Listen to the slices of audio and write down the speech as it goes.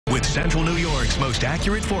with Central New York's most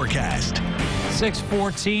accurate forecast.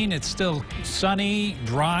 6:14. It's still sunny,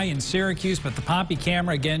 dry in Syracuse, but the Pompey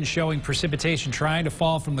camera again showing precipitation trying to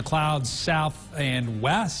fall from the clouds south and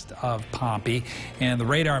west of Pompey, and the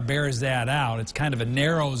radar bears that out. It's kind of a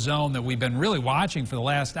narrow zone that we've been really watching for the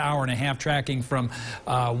last hour and a half, tracking from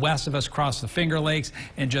west of us across the Finger Lakes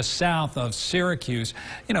and just south of Syracuse.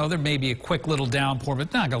 You know, there may be a quick little downpour,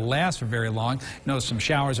 but not going to last for very long. You know, some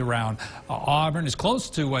showers around Auburn, as close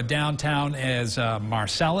to downtown as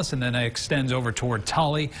Marcellus, and then it extends over toward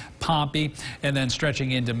Tully, Pompey, and then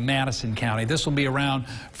stretching into Madison County. This will be around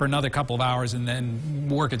for another couple of hours and then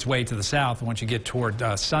work its way to the south once you get toward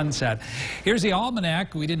sunset. Here's the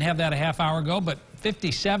almanac. We didn't have that a half hour ago, but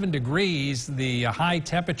 57 degrees, the high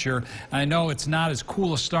temperature. I know it's not as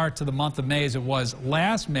cool a start to the month of May as it was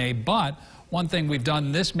last May, but one thing we've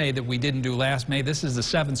done this May that we didn't do last May, this is the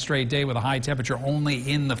 7th straight day with a high temperature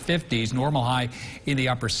only in the 50s, normal high in the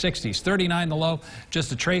upper 60s. 39 the low,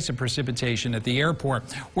 just a trace of precipitation at the airport.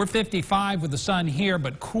 We're 55 with the sun here,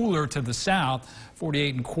 but cooler to the south.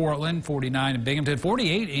 48 in Cortland, 49 in Binghamton,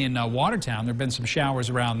 48 in Watertown. There have been some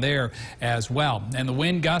showers around there as well. And the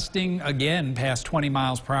wind gusting again past 20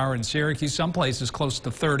 miles per hour in Syracuse. Some places close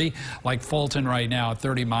to 30, like Fulton right now at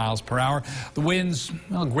 30 miles per hour. The winds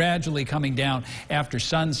gradually coming down after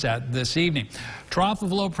sunset this evening. Trough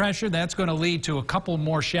of low pressure, that's going to lead to a couple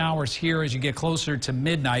more showers here as you get closer to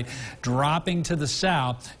midnight, dropping to the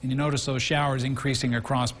south. And you notice those showers increasing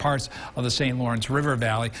across parts of the St. Lawrence River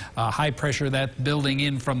Valley. High pressure that building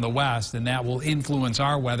in from the west, and that will influence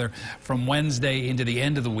our weather from Wednesday into the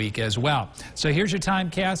end of the week as well. So here's your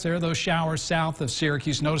timecast. There are those showers south of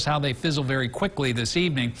Syracuse. Notice how they fizzle very quickly this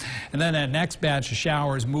evening. And then that next batch of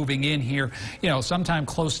showers moving in here, you know, sometime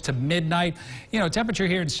close to midnight. You know, temperature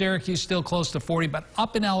here in Syracuse still close to 40, but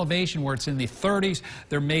up in elevation where it's in the 30s,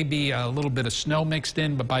 there may be a little bit of snow mixed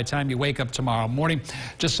in, but by the time you wake up tomorrow morning,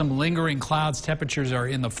 just some lingering clouds. Temperatures are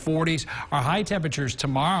in the 40s. Our high temperatures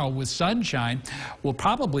tomorrow with sunshine will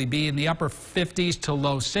probably be in the upper 50s to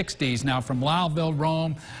low 60s. Now, from Lowville,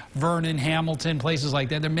 Rome, Vernon, Hamilton, places like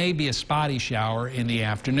that, there may be a spotty shower in the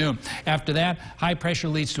afternoon. After that, high pressure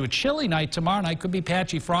leads to a chilly night tomorrow night. Could be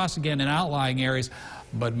patchy frost again in outlying areas,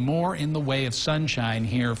 but more in the way of sunshine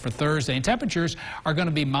here for Thursday. And temperatures are going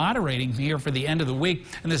to be moderating here for the end of the week.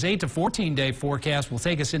 And this 8 to 14 day forecast will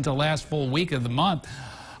take us into the last full week of the month.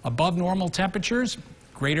 Above normal temperatures,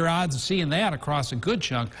 greater odds of seeing that across a good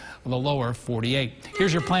chunk of the lower 48.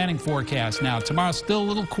 Here's your planning forecast now. Tomorrow still a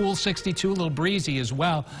little cool, 62, a little breezy as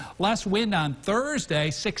well. Less wind on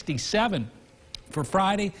Thursday, 67. For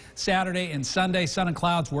Friday, Saturday, and Sunday, sun and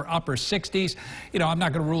clouds were upper 60s. You know, I'm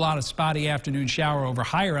not going to rule out a spotty afternoon shower over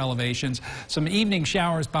higher elevations. Some evening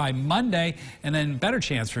showers by Monday, and then better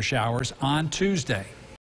chance for showers on Tuesday.